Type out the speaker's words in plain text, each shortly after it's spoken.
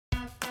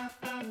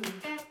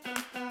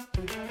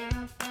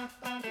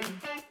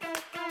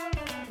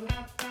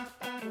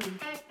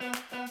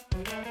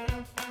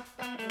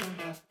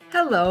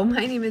Hello,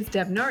 my name is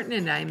Deb Norton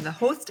and I'm the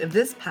host of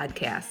this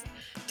podcast.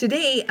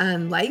 Today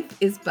on Life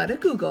is But a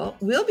Google,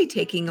 we'll be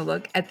taking a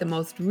look at the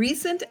most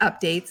recent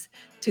updates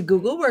to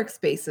Google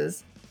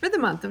Workspaces for the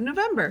month of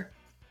November.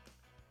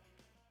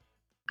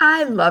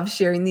 I love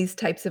sharing these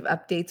types of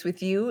updates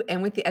with you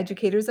and with the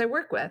educators I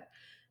work with.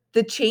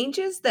 The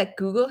changes that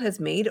Google has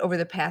made over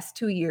the past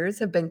 2 years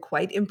have been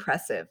quite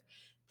impressive.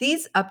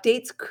 These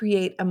updates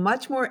create a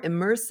much more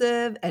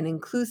immersive and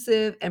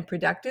inclusive and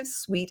productive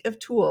suite of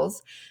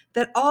tools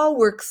that all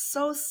work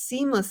so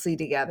seamlessly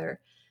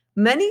together.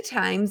 Many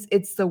times,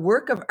 it's the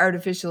work of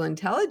artificial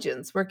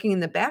intelligence working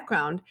in the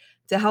background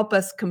to help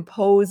us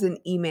compose an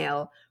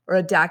email or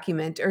a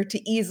document or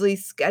to easily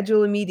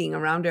schedule a meeting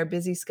around our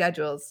busy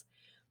schedules.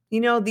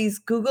 These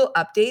Google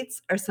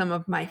updates are some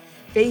of my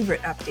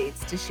favorite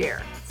updates to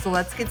share. So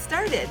let's get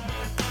started.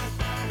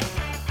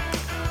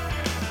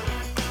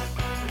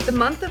 The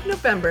month of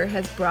November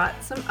has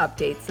brought some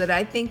updates that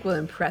I think will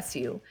impress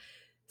you.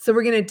 So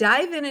we're going to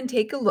dive in and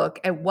take a look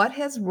at what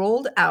has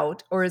rolled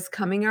out or is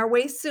coming our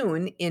way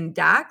soon in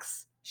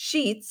Docs,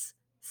 Sheets,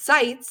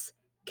 Sites,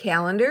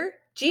 Calendar,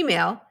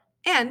 Gmail,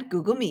 and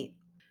Google Meet.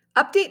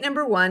 Update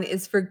number 1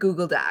 is for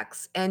Google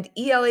Docs, and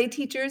ELA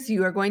teachers,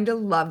 you are going to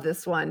love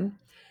this one.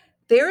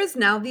 There is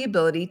now the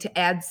ability to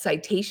add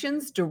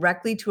citations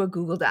directly to a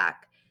Google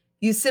Doc.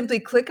 You simply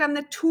click on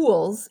the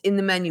tools in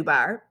the menu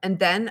bar and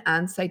then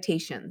on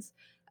citations.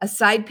 A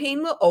side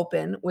pane will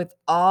open with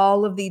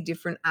all of the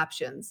different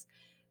options.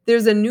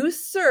 There's a new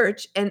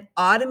search and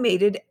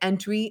automated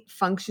entry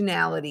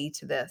functionality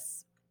to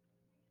this.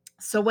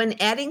 So when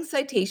adding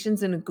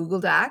citations in a Google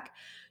Doc,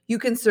 you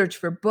can search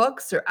for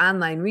books or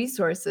online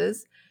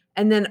resources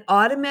and then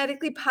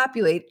automatically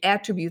populate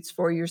attributes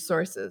for your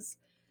sources.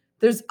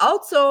 There's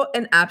also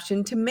an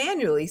option to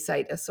manually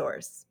cite a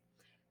source.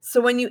 So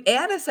when you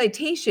add a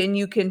citation,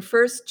 you can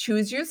first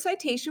choose your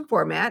citation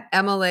format,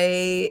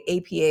 MLA,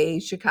 APA,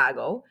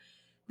 Chicago.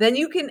 Then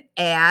you can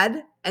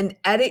add and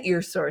edit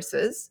your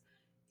sources.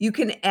 You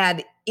can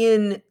add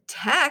in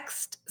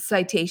text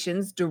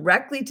citations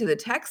directly to the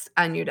text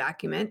on your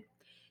document.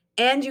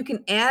 And you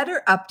can add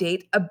or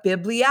update a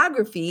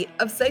bibliography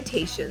of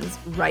citations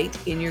right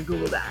in your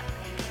Google Doc.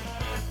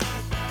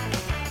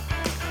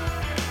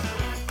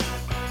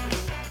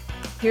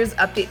 Here's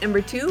update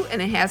number 2,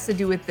 and it has to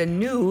do with the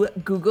new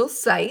Google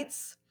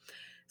Sites.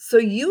 So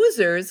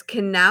users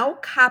can now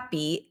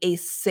copy a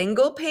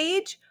single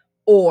page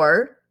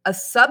or a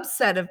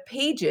subset of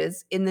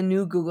pages in the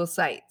new Google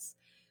Sites.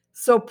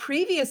 So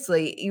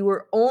previously, you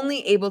were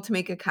only able to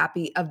make a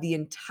copy of the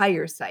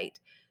entire site.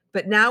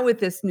 But now with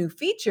this new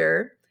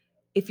feature,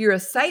 if you're a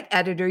site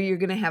editor, you're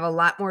going to have a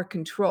lot more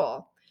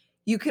control.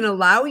 You can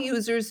allow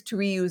users to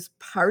reuse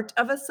part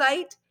of a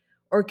site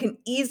or can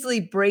easily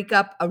break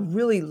up a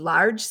really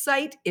large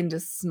site into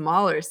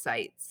smaller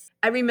sites.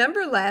 I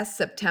remember last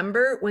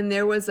September when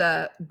there was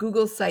a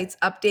Google Sites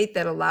update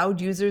that allowed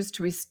users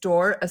to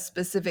restore a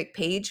specific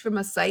page from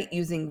a site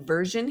using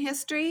version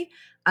history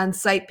on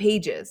site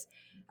pages.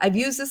 I've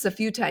used this a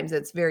few times.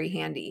 It's very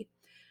handy.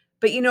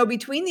 But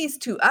between these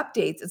two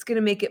updates, it's going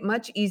to make it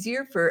much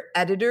easier for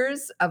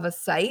editors of a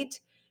site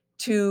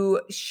to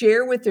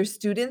share with their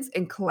students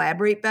and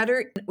collaborate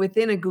better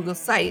within a Google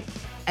site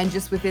and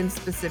just within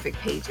specific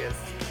pages.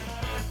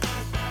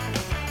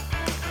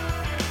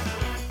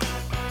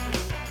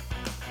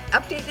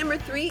 Update number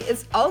 3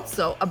 is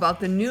also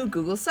about the new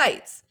Google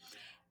Sites.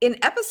 In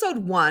episode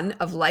 1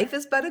 of Life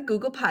is But a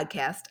Google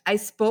podcast, I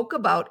spoke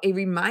about a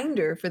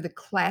reminder for the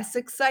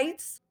classic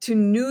sites to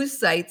new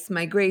sites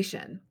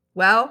migration.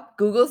 Well,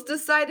 Google's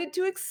decided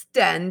to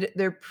extend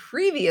their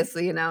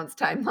previously announced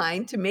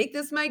timeline to make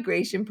this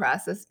migration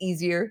process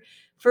easier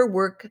for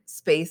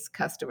workspace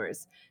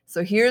customers.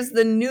 So here's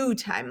the new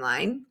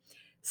timeline.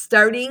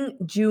 Starting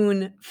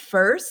June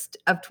 1st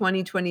of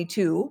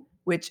 2022,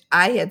 which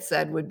I had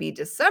said would be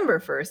December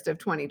 1st of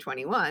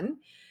 2021,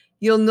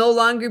 you'll no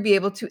longer be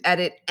able to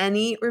edit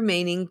any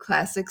remaining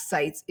classic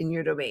sites in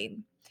your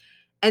domain.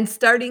 And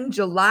starting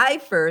July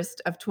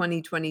 1st of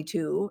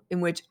 2022, in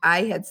which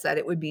I had said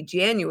it would be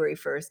January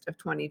 1st of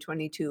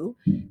 2022,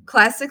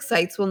 classic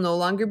sites will no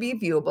longer be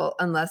viewable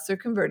unless they're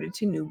converted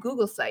to new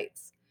Google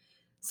Sites.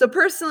 So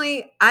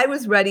personally, I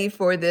was ready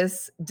for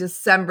this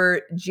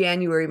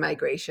December-January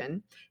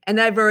migration, and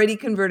I've already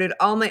converted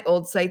all my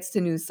old sites to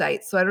new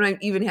sites, so I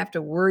don't even have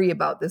to worry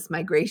about this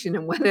migration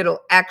and when it'll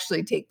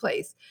actually take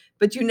place.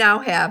 But you now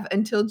have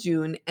until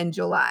June and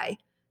July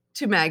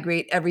to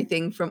migrate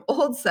everything from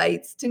old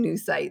sites to new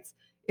sites.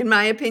 In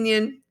my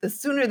opinion, the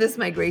sooner this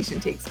migration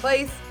takes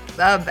place,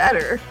 the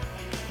better.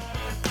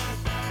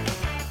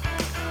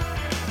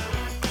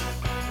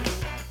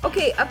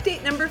 Okay,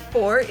 update number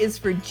 4 is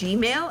for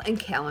Gmail and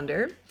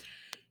Calendar.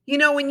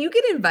 When you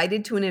get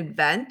invited to an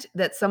event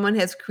that someone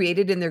has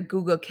created in their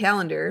Google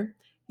Calendar,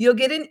 you'll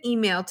get an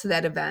email to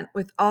that event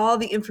with all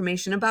the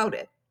information about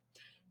it.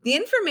 The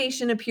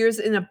information appears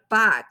in a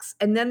box,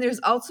 and then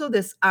there's also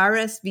this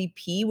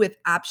RSVP with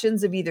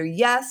options of either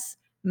yes,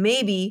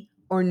 maybe,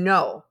 or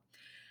no.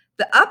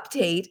 The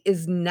update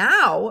is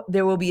now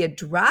there will be a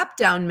drop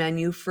down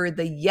menu for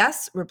the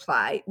yes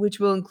reply, which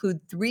will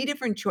include 3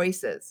 different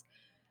choices.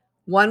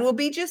 One will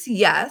be just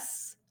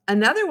yes,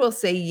 another will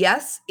say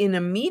yes in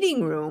a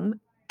meeting room,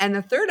 and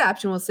the third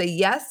option will say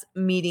yes,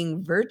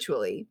 meeting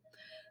virtually.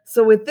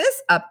 So with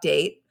this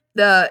update,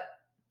 the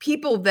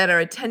people that are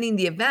attending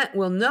the event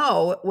will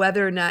know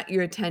whether or not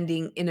you're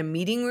attending in a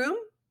meeting room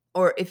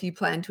or if you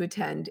plan to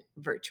attend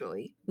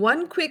virtually.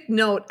 One quick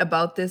note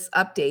about this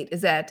update is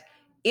that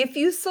if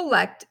you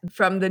select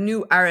from the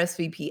new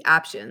RSVP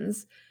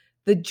options,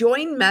 the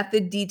join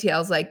method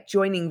details like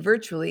joining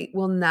virtually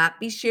will not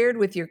be shared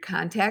with your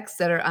contacts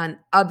that are on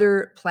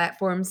other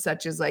platforms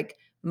such as like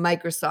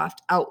Microsoft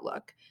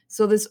Outlook.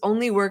 So this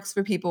only works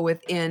for people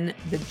within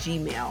the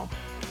Gmail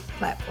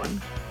platform.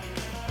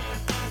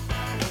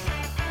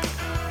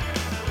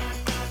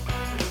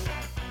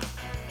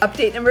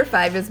 Update number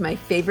 5 is my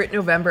favorite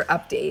November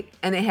update,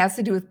 and it has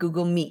to do with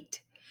Google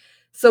Meet.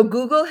 So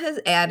Google has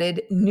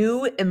added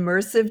new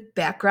immersive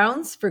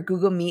backgrounds for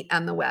Google Meet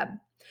on the web.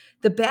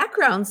 The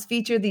backgrounds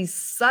feature these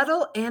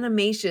subtle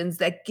animations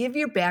that give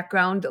your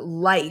background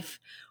life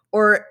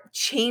or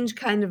change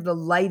kind of the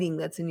lighting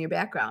that's in your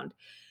background.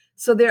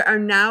 So there are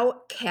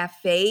now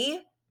cafe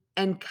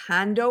and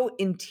condo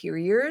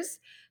interiors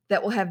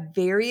that will have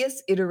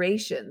various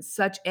iterations,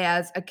 such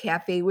as a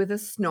cafe with a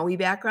snowy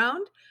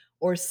background,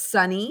 or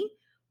sunny,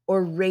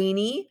 or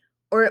rainy,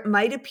 or it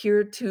might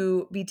appear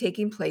to be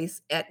taking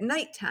place at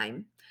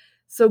nighttime.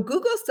 So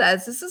Google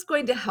says this is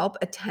going to help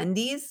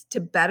attendees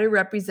to better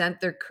represent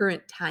their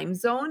current time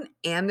zone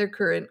and their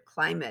current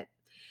climate.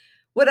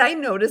 What I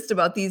noticed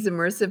about these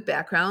immersive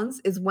backgrounds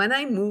is when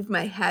I move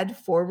my head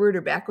forward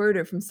or backward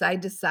or from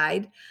side to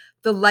side,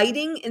 the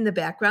lighting in the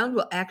background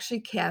will actually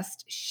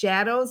cast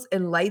shadows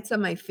and lights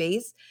on my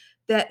face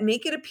that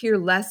make it appear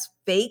less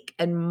fake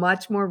and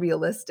much more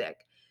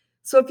realistic.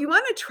 So if you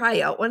want to try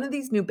out one of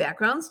these new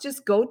backgrounds,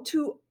 just go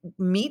to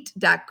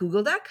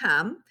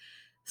meet.google.com,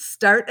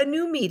 start a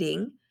new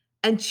meeting,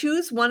 and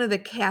choose one of the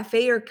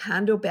cafe or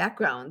condo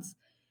backgrounds.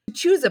 To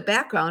choose a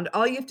background,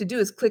 all you have to do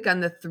is click on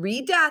the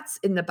 3 dots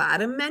in the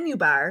bottom menu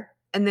bar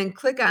and then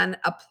click on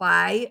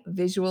Apply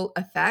Visual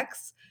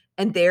Effects.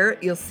 And there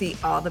you'll see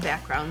all the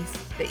backgrounds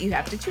that you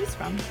have to choose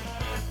from.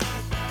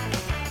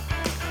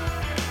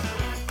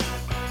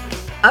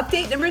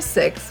 Update number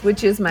 6,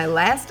 which is my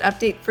last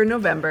update for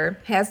November,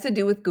 has to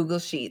do with Google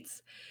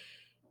Sheets.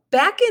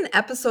 Back in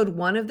episode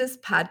 1 of this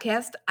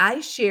podcast,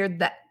 I shared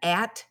the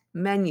at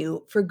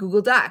menu for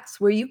Google Docs,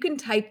 where you can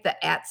type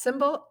the at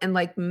symbol and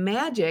like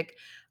magic,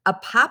 a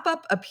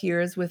pop-up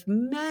appears with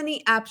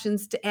many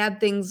options to add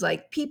things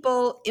like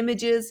people,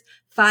 images,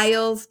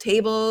 files,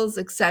 tables,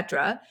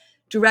 etc.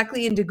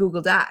 directly into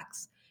Google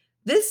Docs.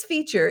 This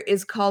feature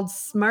is called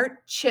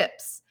Smart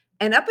Chips,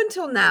 and up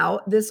until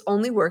now, this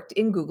only worked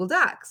in Google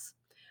Docs.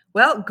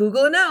 Well,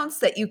 Google announced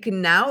that you can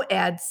now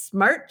add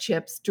Smart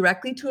Chips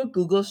directly to a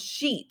Google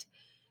Sheet.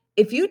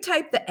 If you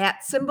type the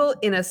at symbol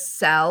in a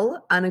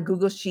cell on a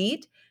Google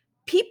Sheet,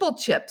 people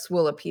chips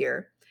will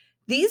appear.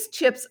 These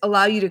chips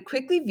allow you to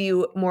quickly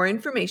view more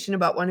information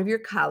about one of your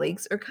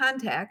colleagues or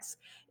contacts,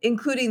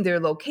 including their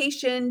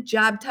location,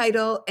 job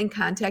title, and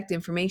contact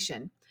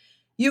information.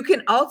 You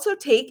can also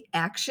take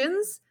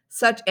actions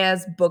such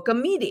as book a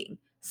meeting,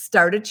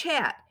 start a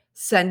chat,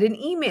 send an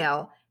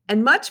email,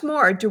 and much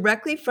more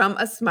directly from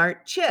a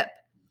smart chip.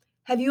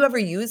 Have you ever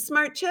used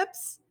smart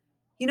chips?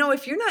 You know,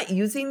 if you're not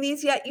using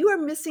these yet, you are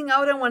missing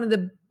out on one of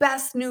the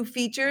best new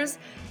features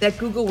that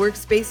Google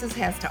Workspaces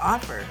has to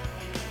offer.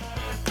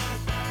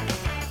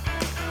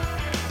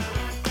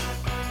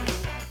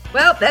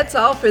 Well, that's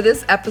all for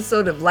this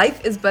episode of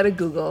Life is But a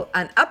Google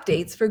on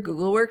updates for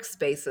Google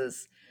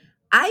Workspaces.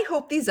 I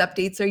hope these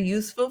updates are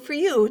useful for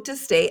you to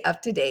stay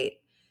up to date.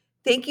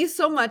 Thank you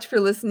so much for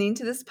listening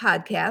to this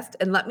podcast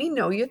and let me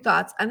know your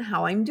thoughts on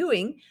how I'm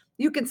doing.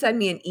 You can send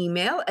me an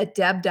email at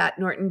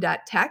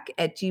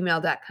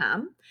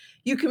deb.norton.tech@gmail.com.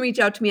 You can reach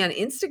out to me on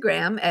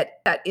Instagram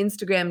at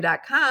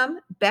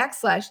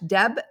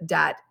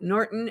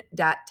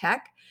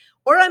instagram.com/deb.norton.tech,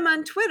 or I'm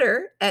on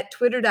Twitter at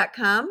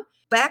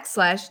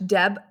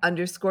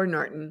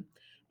twitter.com/Deb_Norton.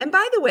 And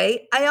by the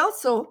way, I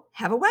also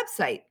have a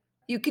website.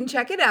 You can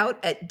check it out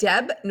at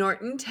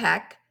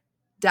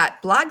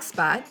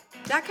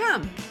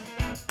debnortontech.blogspot.com.